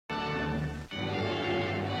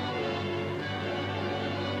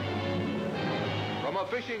From a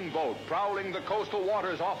fishing boat prowling the coastal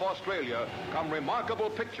waters off Australia come remarkable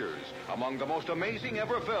pictures, among the most amazing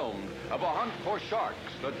ever filmed, of a hunt for sharks,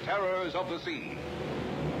 the terrors of the sea.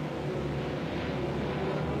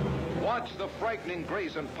 Watch the frightening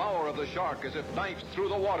grace and power of the shark as it knifes through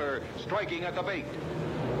the water, striking at the bait.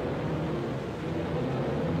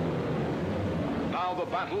 Now the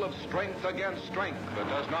battle of strength against strength that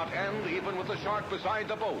does not end even with the shark beside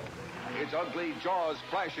the boat. Its ugly jaws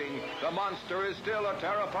flashing, the monster is still a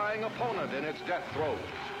terrifying opponent in its death throes.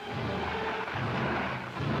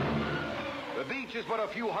 The beach is but a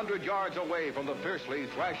few hundred yards away from the fiercely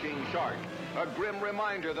thrashing shark, a grim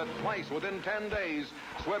reminder that twice within 10 days,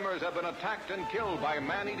 swimmers have been attacked and killed by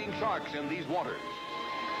man-eating sharks in these waters.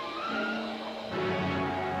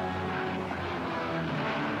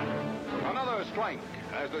 Another strike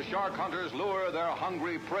as the shark hunters lure their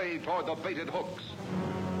hungry prey toward the baited hooks.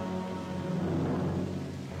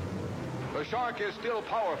 The shark is still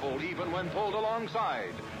powerful even when pulled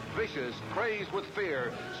alongside, vicious, crazed with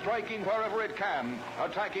fear, striking wherever it can,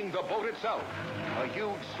 attacking the boat itself. A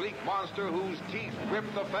huge, sleek monster whose teeth grip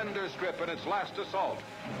the fender strip in its last assault.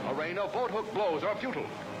 A rain of boat hook blows are futile.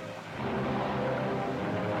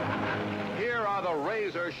 Here are the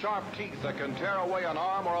razor-sharp teeth that can tear away an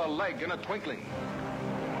arm or a leg in a twinkling.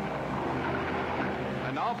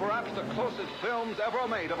 And now perhaps the closest films ever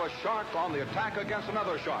made of a shark on the attack against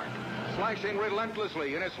another shark, slashing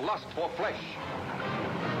relentlessly in its lust for flesh.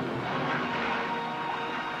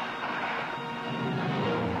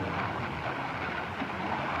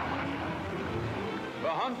 The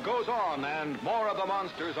hunt goes on, and more of the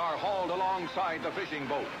monsters are hauled alongside the fishing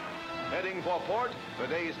boat. Heading for port, the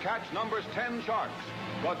day's catch numbers 10 sharks.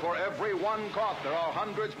 But for every one caught, there are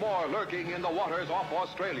hundreds more lurking in the waters off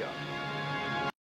Australia.